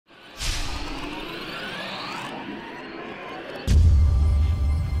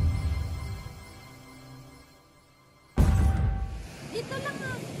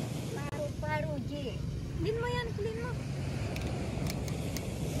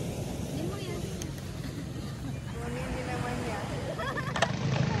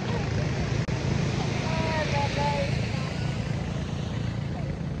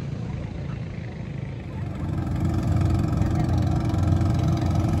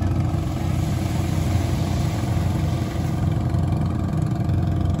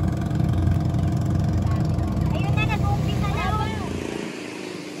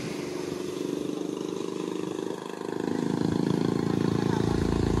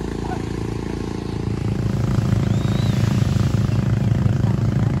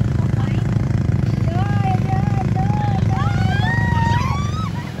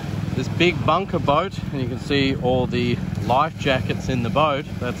big bunker boat, and you can see all the life jackets in the boat.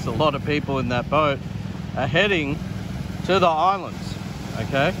 That's a lot of people in that boat are heading to the islands.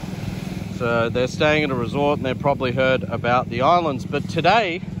 Okay, so they're staying at a resort and they've probably heard about the islands, but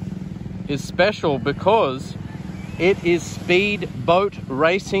today is special because it is speed boat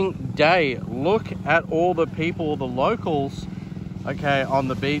racing day. Look at all the people, the locals, okay, on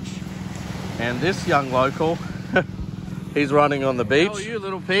the beach. And this young local, he's running on the beach. How are you,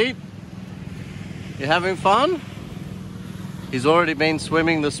 little Pete? You having fun? He's already been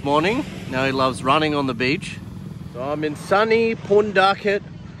swimming this morning. Now he loves running on the beach. So I'm in sunny Pawtucket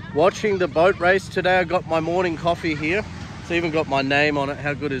watching the boat race today. I got my morning coffee here. It's even got my name on it.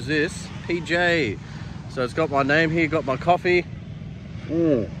 How good is this? PJ. So it's got my name here, got my coffee.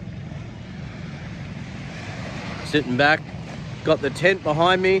 Sitting back, got the tent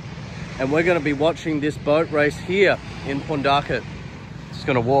behind me, and we're going to be watching this boat race here in Pawtucket. Just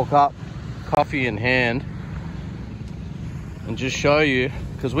going to walk up, coffee in hand, and just show you,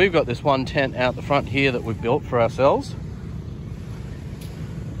 because we've got this one tent out the front here that we've built for ourselves.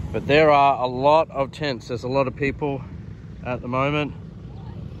 But there are a lot of tents. There's a lot of people at the moment.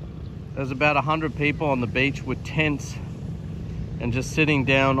 There's about 100 people on the beach with tents and just sitting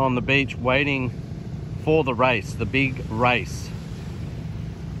down on the beach waiting for the race, the big race.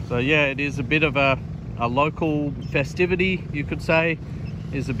 So yeah, it is a bit of a local festivity, you could say.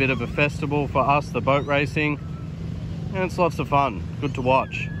 It's a bit of a festival for us, the boat racing, and it's lots of fun, good to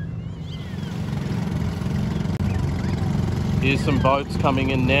watch. Here's some boats coming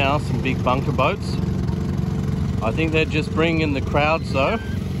in now, some big bunker boats. I think they're just bringing in the crowds though.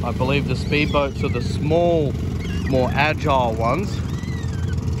 I believe the speedboats are the small, more agile ones.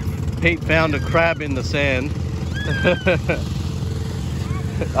 Pete found a crab in the sand.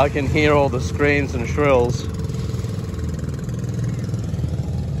 I can hear all the screams and shrills.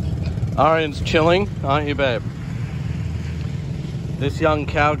 Arian's chilling, aren't you, babe? This young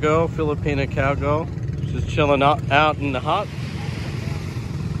cowgirl, Filipina cowgirl, she's chilling out in the hut.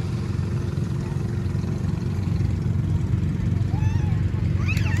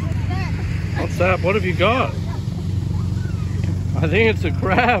 What's that? What have you got? I think it's a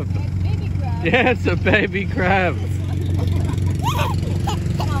crab. Baby crab. Yeah, it's a baby crab.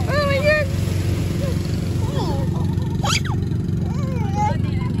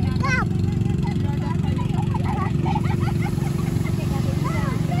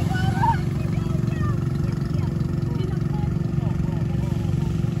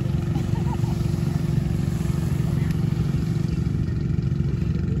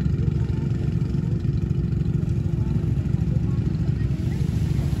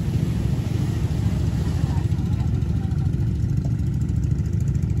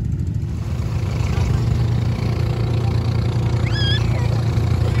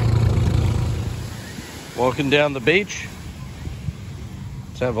 Walking down the beach.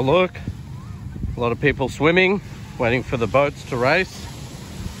 Let's have a look. A lot of people swimming, waiting for the boats to race.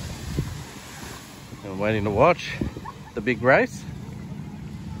 And waiting to watch the big race.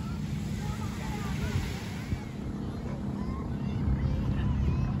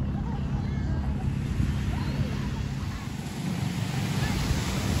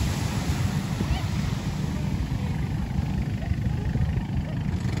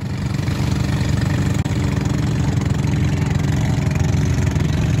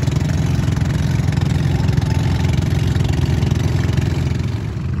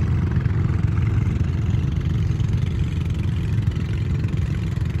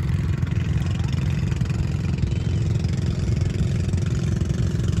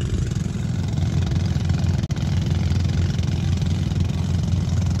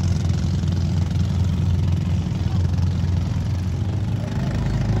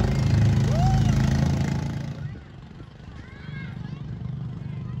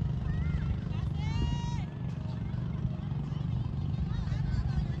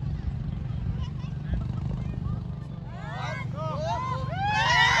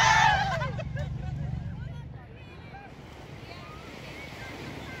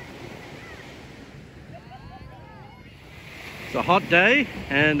 It's a hot day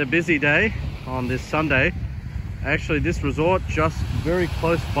and a busy day on this Sunday. Actually, this resort just very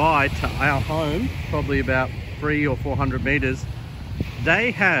close by to our home, probably about 300 or 400 meters.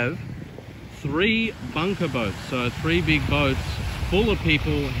 They have 3 bunker boats, so 3 big boats full of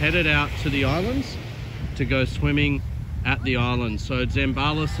people headed out to the islands to go swimming at the islands. So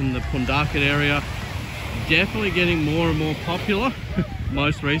Zambales and the Pawtucket area definitely getting more and more popular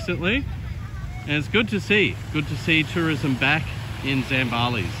most recently. And it's good to see tourism back in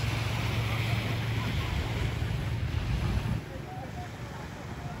Zambales.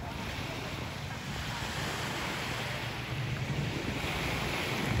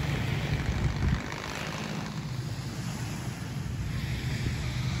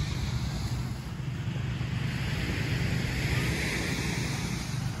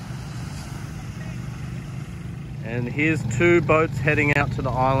 And here's 2 boats heading out to the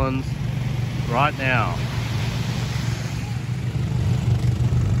islands right now.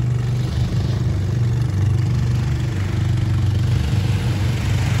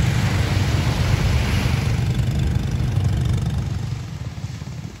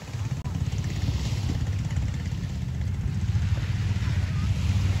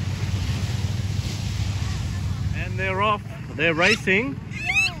 And they're off. They're racing.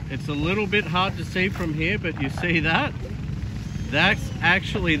 It's a little bit hard to see from here, but you see that? That's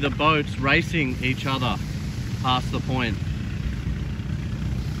actually the boats racing each other past the point.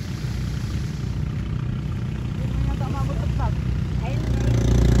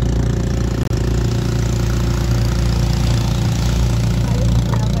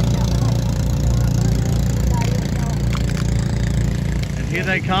 And here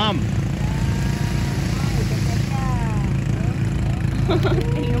they come.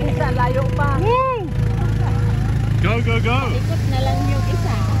 Layo pa. Woo! Go, go, go! Ikot na lang yung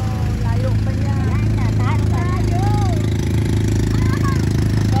isa. Layo pa niya. Layo.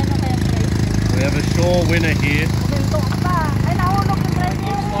 Paano kaya price? We have a sure winner here. Minto pa. Ay, nahulog yung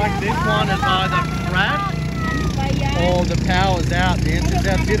driver. Looks like this one has either crashed or the power's out. The engine's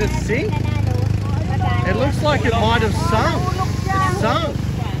out. Did it sink? It looks like it might have sunk. It sunk.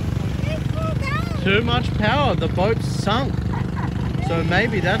 Too much power. The boat sunk. So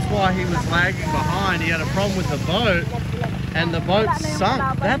maybe that's why he was lagging behind. He had a problem with the boat and the boat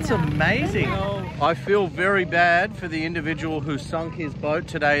sunk. That's amazing. I feel very bad for the individual who sunk his boat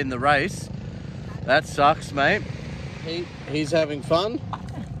today in the race. That sucks, mate. He's having fun.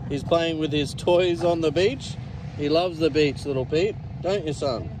 He's playing with his toys on the beach. He loves the beach, little Pete. Don't you,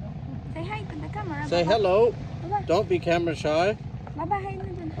 son? Say hi to the camera. Say hello. Don't be camera shy.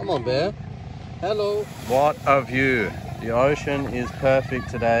 Come on, Bear. Hello. What a view. The ocean is perfect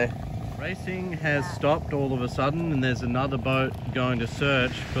today. Racing has stopped all of a sudden and there's another boat going to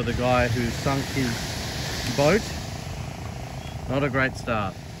search for the guy who sunk his boat. Not a great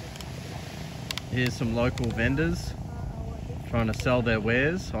start. Here's some local vendors trying to sell their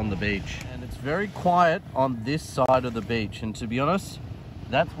wares on the beach. And it's very quiet on this side of the beach, and to be honest,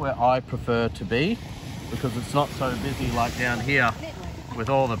 that's where I prefer to be because it's not so busy like down here with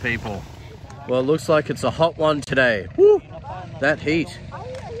all the people. Well, it looks like it's a hot one today. Woo! That heat.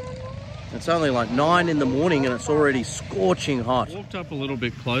 It's only like 9 in the morning and it's already scorching hot. Walked up a little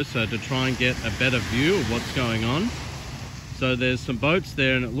bit closer to try and get a better view of what's going on. So there's some boats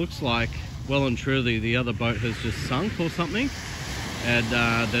there and it looks like, well and truly, the other boat has just sunk or something. And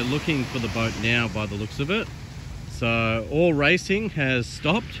they're looking for the boat now by the looks of it. So all racing has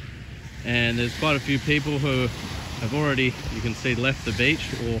stopped and there's quite a few people who have already, you can see, left the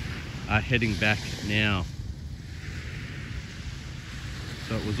beach or are heading back now.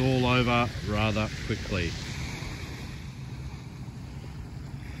 So it was all over rather quickly.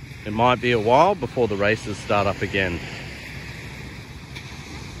 It might be a while before the races start up again.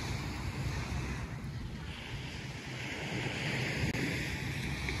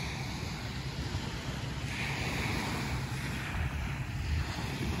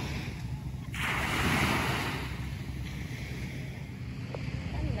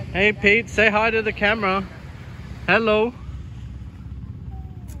 Hey Pete, say hi to the camera. Hello.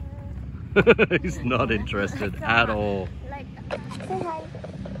 He's not interested at all. Like, say hi.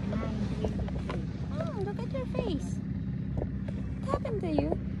 Oh, look at your face. What happened to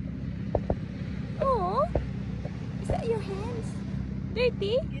you? Oh, is that your hands?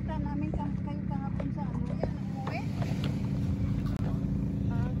 Dirty? Kita namin kayo kahapon sa ano. Yan, umuwi.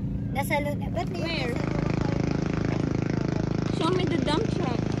 Nasa loob. Where? Show me the dump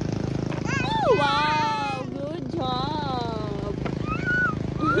truck. Oh, wow! Good job!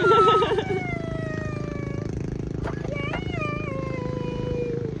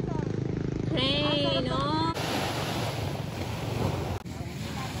 Crane, oh!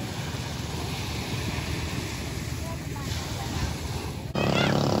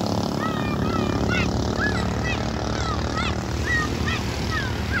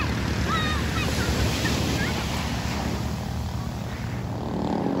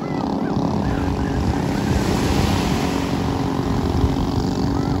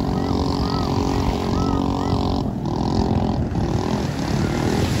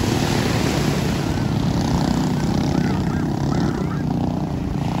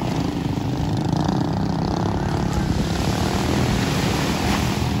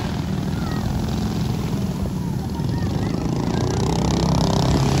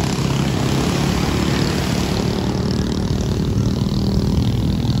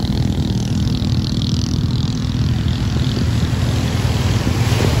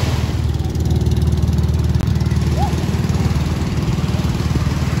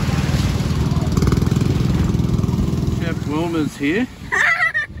 Wilma's here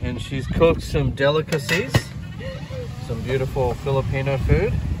and she's cooked some delicacies, some beautiful Filipino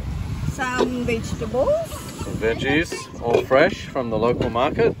food. Some vegetables. Some veggies, all fresh from the local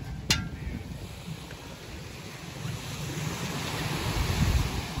market.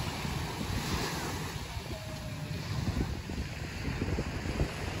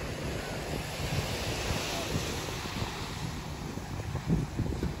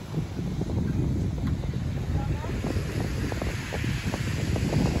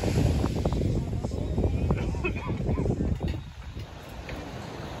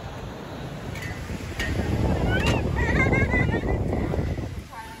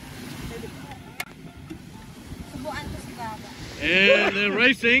 And they're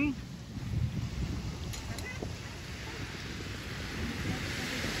racing.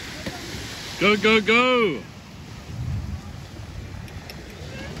 Go, go, go.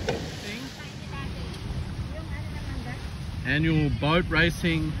 Annual boat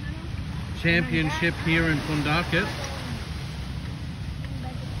racing championship here in Pundakit.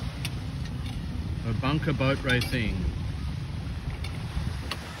 A bunker boat racing.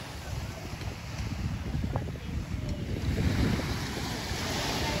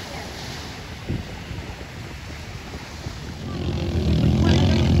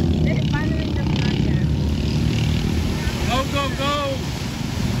 Go, go!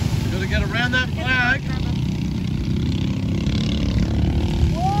 Gotta get around that flag.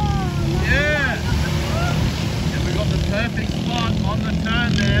 Yeah! And we got the perfect spot on the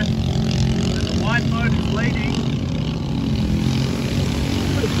turn there. And the white boat is leading.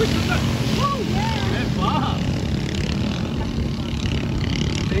 They're fast.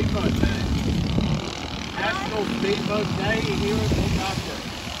 Speedboat Day. National Speedboat Day here in Pundakit.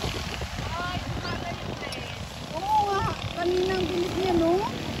 Kaninang bilis niya, no?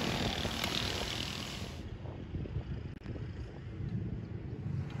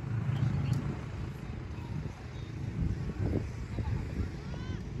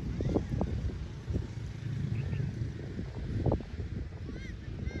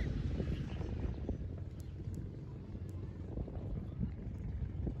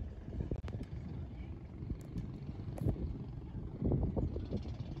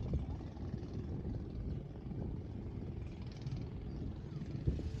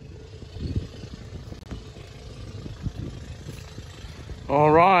 All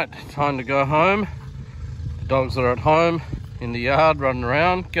right, time to go home. The dogs are at home in the yard running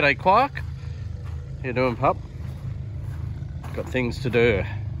around. G'day, Quark. How you doing, pup? Got things to do.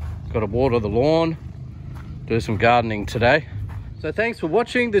 Got to water the lawn, do some gardening today. So thanks for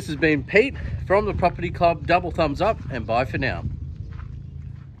watching. This has been Pete from the Property Club. Double thumbs up and bye for now.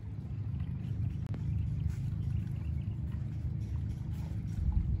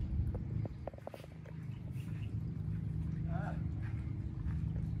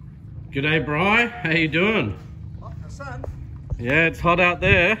 G'day, Bri. How you doing? Hot in the sun? Yeah, it's hot out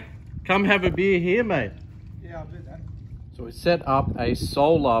there. Come have a beer here, mate. Yeah, I'll do that. So we set up a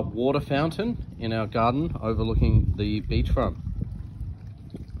solar water fountain in our garden overlooking the beachfront.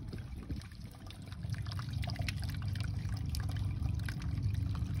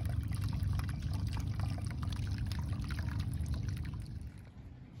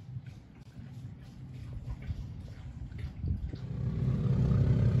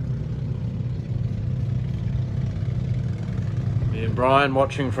 Me and Brian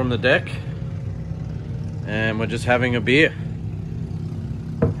watching from the deck, and we're just having a beer,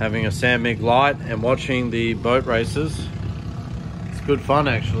 having a San Mig light and watching the boat races. It's good fun,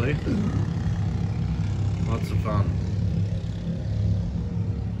 actually. Lots of fun.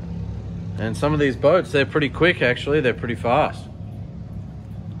 And some of these boats, they're pretty quick, actually. They're pretty fast.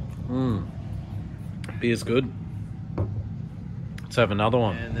 Beer's good. Let's have another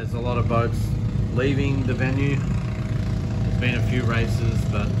one. And there's a lot of boats leaving the venue. There's been a few races,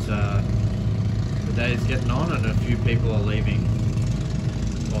 but the day's getting on and a few people are leaving.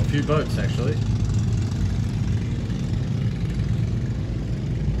 Well, a few boats, actually.